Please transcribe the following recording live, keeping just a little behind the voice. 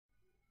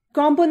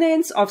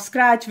Components of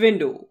Scratch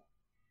window.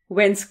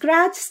 When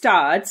Scratch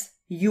starts,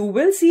 you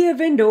will see a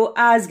window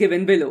as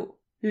given below.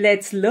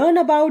 Let's learn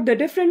about the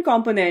different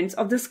components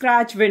of the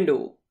Scratch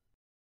window.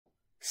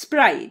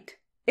 Sprite.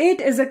 It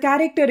is a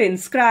character in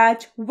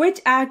Scratch which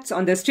acts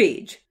on the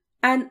stage.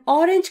 An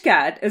orange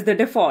cat is the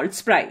default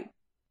sprite.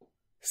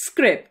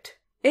 Script.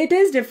 It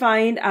is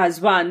defined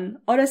as one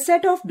or a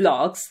set of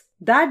blocks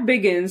that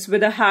begins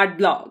with a hard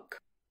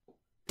block.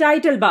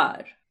 Title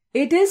bar.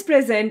 It is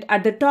present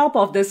at the top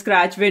of the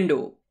Scratch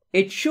window.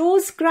 It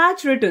shows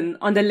Scratch written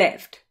on the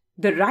left.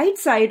 The right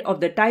side of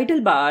the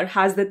title bar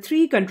has the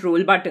three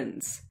control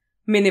buttons: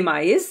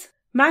 minimize,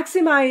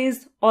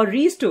 maximize or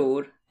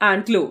restore,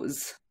 and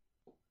close.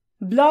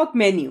 Block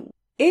menu.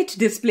 It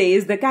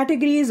displays the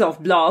categories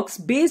of blocks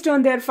based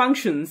on their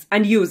functions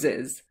and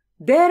uses.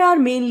 There are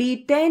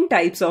mainly 10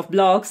 types of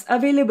blocks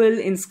available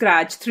in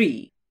Scratch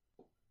 3.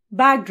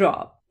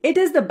 Backdrop. It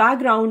is the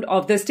background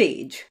of the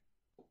stage.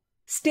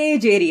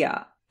 Stage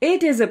area.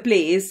 It is a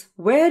place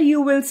where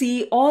you will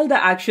see all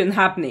the action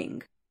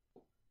happening.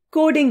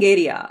 Coding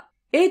area.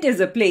 It is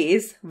a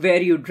place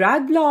where you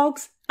drag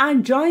blocks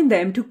and join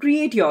them to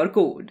create your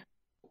code.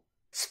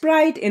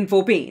 Sprite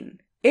info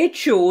pane. It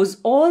shows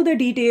all the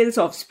details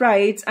of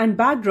sprites and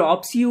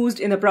backdrops used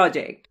in a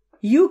project.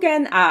 You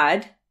can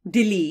add,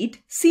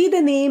 delete, see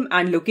the name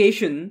and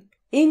location,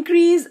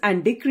 increase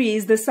and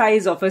decrease the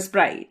size of a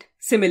sprite.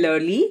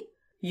 Similarly,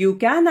 you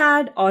can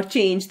add or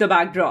change the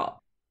backdrop.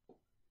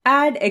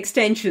 Add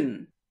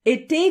extension.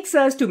 It takes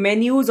us to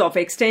menus of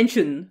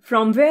extension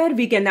from where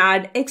we can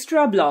add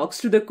extra blocks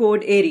to the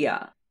code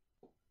area.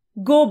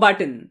 Go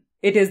button.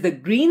 It is the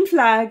green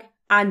flag,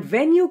 and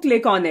when you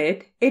click on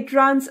it, it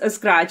runs a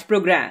Scratch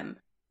program.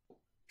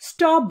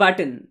 Stop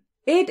button.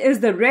 It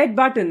is the red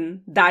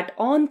button that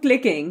on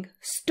clicking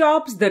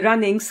stops the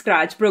running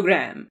Scratch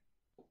program.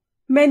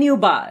 Menu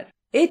bar.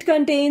 It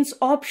contains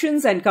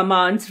options and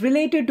commands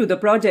related to the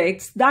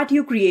projects that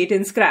you create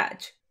in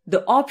Scratch.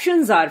 The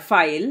options are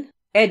File,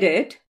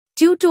 Edit,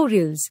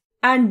 Tutorials,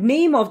 and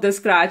name of the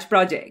Scratch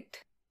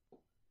project.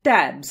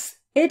 Tabs.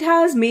 It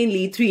has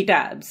mainly 3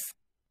 tabs.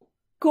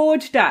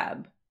 Code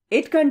tab.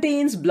 It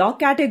contains block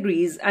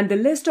categories and the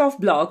list of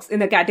blocks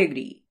in a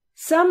category.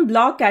 Some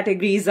block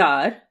categories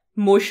are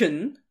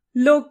motion,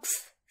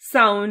 looks,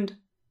 sound,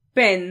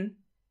 pen,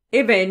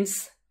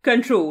 events,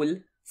 control,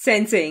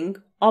 sensing,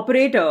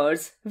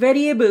 operators,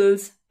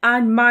 variables,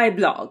 and my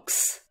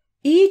blocks.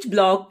 Each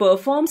block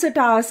performs a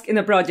task in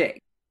a project.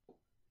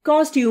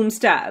 Costumes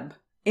tab.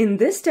 In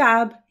this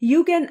tab,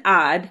 you can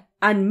add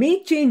and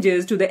make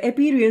changes to the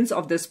appearance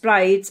of the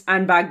sprites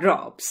and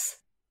backdrops.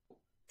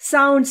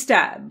 Sounds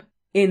tab.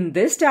 In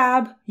this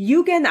tab,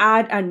 you can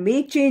add and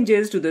make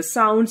changes to the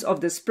sounds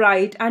of the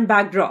sprite and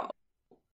backdrop.